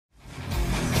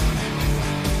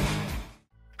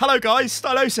Hello guys,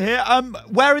 Stylosa here.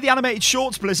 Where are the animated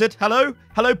shorts, Blizzard? Hello?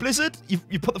 Hello, Blizzard?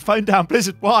 You put the phone down,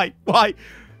 Blizzard. Why? Why?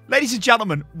 Ladies and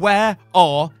gentlemen, where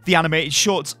are the animated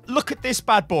shorts? Look at this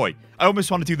bad boy. I almost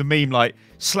want to do the meme, like,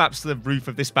 slaps to the roof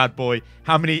of this bad boy.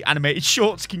 How many animated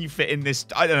shorts can you fit in this?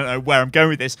 I don't know where I'm going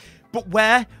with this. But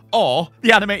where are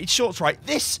the animated shorts, right?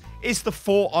 This is the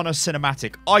For Honor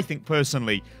cinematic. I think,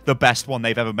 personally, the best one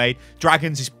they've ever made.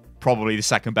 Dragons is probably the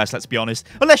second best, let's be honest.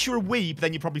 Unless you're a weeb,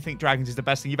 then you probably think Dragons is the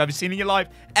best thing you've ever seen in your life,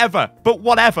 ever. But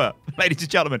whatever, ladies and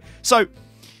gentlemen. So,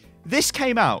 this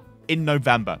came out in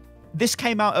November. This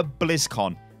came out at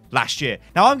BlizzCon last year.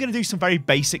 Now, I'm going to do some very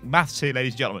basic maths here,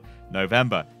 ladies and gentlemen.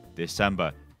 November,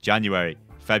 December, January,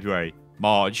 February,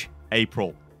 March,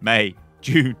 April, May,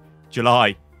 June,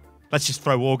 July. Let's just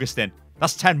throw August in.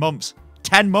 That's 10 months.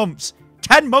 10 months.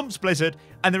 10 months, Blizzard.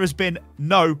 And there has been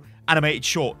no animated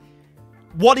short.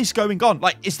 What is going on?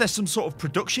 Like, is there some sort of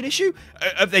production issue?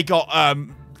 Have they got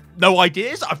no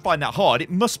ideas? I find that hard. It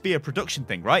must be a production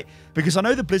thing, right? Because I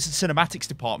know the Blizzard Cinematics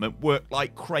department work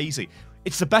like crazy.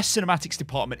 It's the best cinematics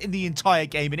department in the entire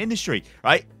gaming industry,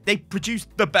 right? They produce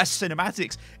the best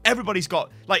cinematics. Everybody's got,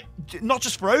 like, not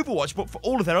just for Overwatch, but for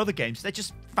all of their other games. They're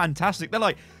just fantastic. They're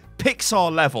like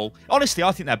Pixar level. Honestly,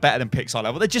 I think they're better than Pixar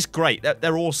level. They're just great.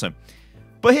 They're awesome.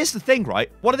 But here's the thing, right?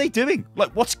 What are they doing?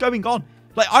 Like, what's going on?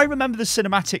 Like, I remember the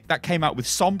cinematic that came out with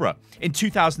Sombra in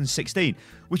 2016,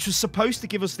 which was supposed to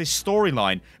give us this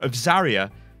storyline of Zarya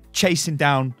chasing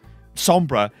down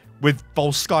Sombra with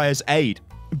Volskaya's aid.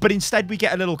 But instead, we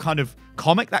get a little kind of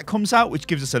comic that comes out, which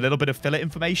gives us a little bit of filler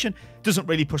information. Doesn't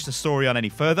really push the story on any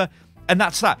further. And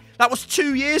that's that. That was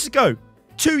 2 years ago.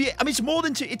 2 years. I mean, it's more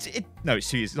than two. No, it's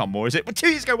 2 years. It's not more, is it? But 2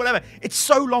 years ago, whatever. It's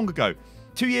so long ago.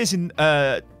 2 years in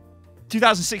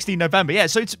 2016 November. Yeah,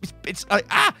 so it's like,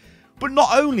 But not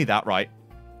only that, right?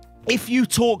 If you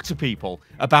talk to people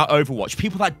about Overwatch,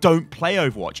 people that don't play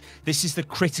Overwatch, this is the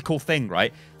critical thing,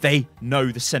 right? They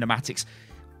know the cinematics.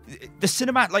 The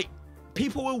cinematic, like,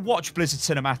 people will watch Blizzard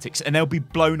cinematics and they'll be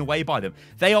blown away by them.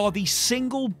 They are the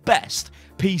single best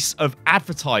piece of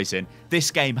advertising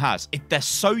this game has. They're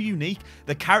so unique.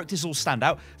 The characters all stand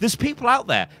out. There's people out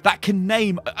there that can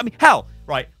name, I mean, hell,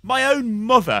 right? My own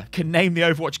mother can name the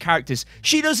Overwatch characters.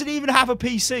 She doesn't even have a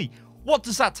PC. What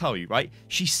does that tell you, right?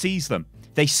 She sees them.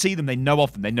 They see them. They know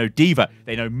of them. They know D.Va.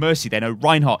 They know Mercy. They know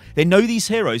Reinhardt. They know these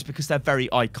heroes because they're very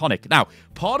iconic. Now,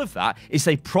 part of that is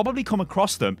they probably come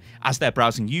across them as they're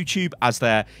browsing YouTube, as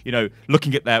they're, you know,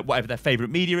 looking at their whatever their favorite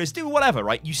media is, do whatever,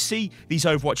 right? You see these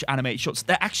Overwatch animated shots.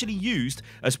 They're actually used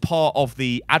as part of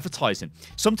the advertising.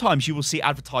 Sometimes you will see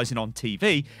advertising on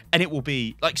TV, and it will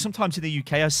be, like, sometimes in the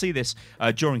UK, I see this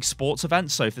during sports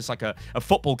events. So if there's like a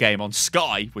football game on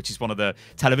Sky, which is one of the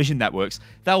television networks,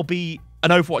 there'll be an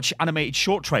Overwatch animated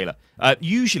short trailer.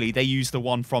 Usually they use the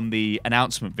one from the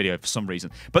announcement video for some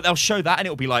reason, but they'll show that and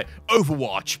it'll be like,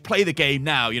 Overwatch, play the game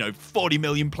now, you know, 40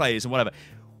 million players and whatever.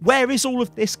 Where is all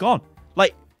of this gone?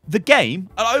 Like, the game,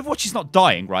 Overwatch is not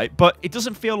dying, right? But it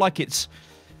doesn't feel like it's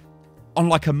on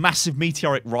like a massive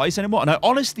meteoric rise anymore. And I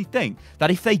honestly think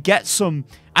that if they get some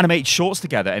animated shorts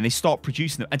together and they start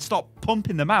producing them and start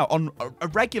pumping them out on a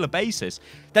regular basis,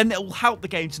 then it will help the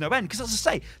game to no end. Because as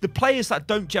I say, the players that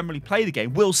don't generally play the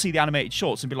game will see the animated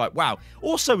shorts and be like, wow.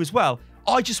 Also as well,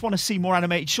 I just want to see more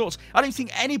animated shorts. I don't think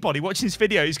anybody watching this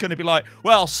video is going to be like,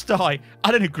 well, Sty,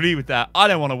 I don't agree with that. I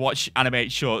don't want to watch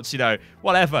animated shorts, you know,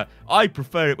 whatever. I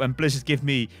prefer it when Blizzard give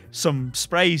me some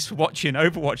sprays for watching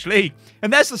Overwatch League.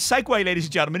 And there's the segue, ladies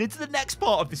and gentlemen, into the next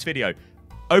part of this video.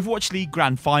 Overwatch League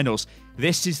Grand Finals.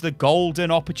 This is the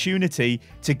golden opportunity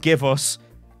to give us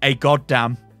a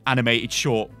goddamn animated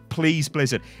short. Please,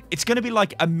 Blizzard. It's going to be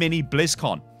like a mini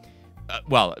BlizzCon.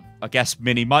 Well, I guess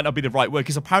mini might not be the right word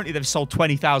because apparently they've sold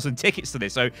 20,000 tickets to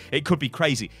this, so it could be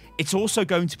crazy. It's also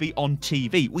going to be on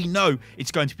TV. We know it's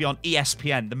going to be on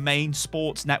ESPN, the main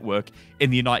sports network in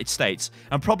the United States,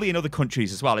 and probably in other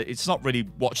countries as well. It's not really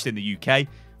watched in the UK,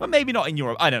 but maybe not in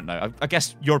Europe. I don't know. I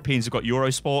guess Europeans have got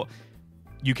Eurosport.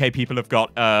 UK people have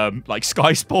got like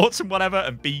Sky Sports and whatever,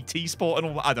 and BT Sport and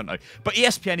all that. I don't know. But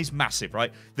ESPN is massive,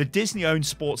 right? The Disney-owned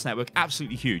sports network,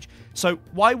 absolutely huge. So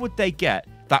why would they get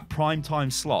that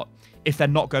primetime slot if they're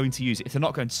not going to use it? If they're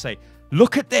not going to say,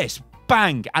 look at this,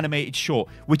 bang, animated short,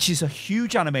 which is a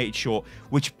huge animated short,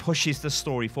 which pushes the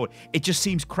story forward. It just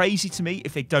seems crazy to me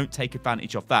if they don't take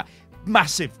advantage of that.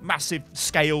 Massive, massive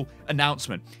scale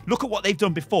announcement. Look at what they've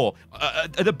done before.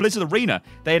 At the Blizzard Arena,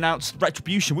 they announced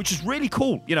Retribution, which is really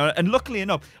cool, you know, and luckily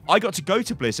enough, I got to go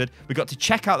to Blizzard, we got to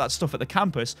check out that stuff at the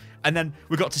campus, and then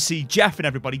we got to see Jeff and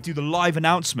everybody do the live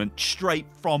announcement straight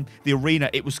from the arena.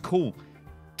 It was cool.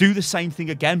 Do the same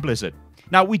thing again, Blizzard.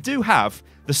 Now, we do have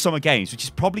the Summer Games, which is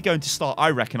probably going to start, I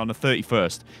reckon, on the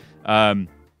 31st.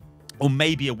 Or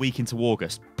maybe a week into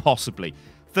August, possibly.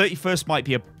 31st might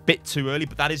be a bit too early,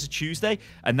 but that is a Tuesday,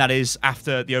 and that is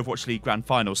after the Overwatch League Grand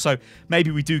Final. So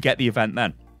maybe we do get the event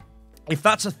then. If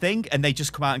that's a thing, and they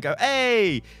just come out and go,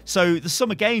 hey, so the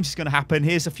Summer Games is going to happen,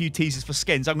 here's a few teasers for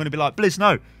skins, I'm going to be like, Blizz,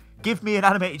 no. Give me an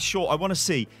animated short. I want to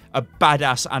see a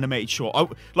badass animated short.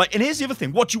 And here's the other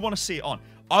thing. What do you want to see it on?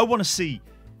 I want to see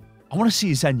a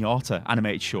Zenyatta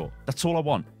animated short. That's all I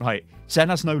want, right? Zen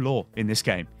has no lore in this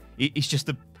game. He's just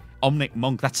a Omnic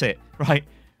monk. That's it, right?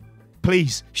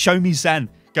 Please, show me Zen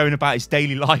going about his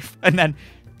daily life and then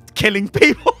killing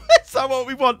people. Is that what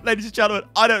we want, ladies and gentlemen?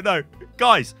 I don't know.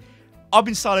 Guys, I've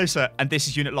been Stylosa, and this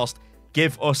is Unit Lost.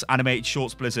 Give us animated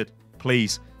shorts, Blizzard,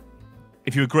 please.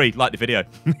 If you agree, like the video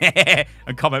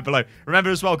and comment below.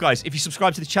 Remember as well, guys, if you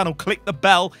subscribe to the channel, click the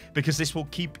bell because this will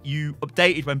keep you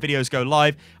updated when videos go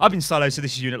live. I've been Stylosa,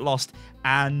 this is Unit Lost,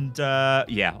 and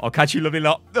yeah, I'll catch you lovely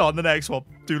lot on the next one.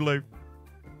 Toodaloo.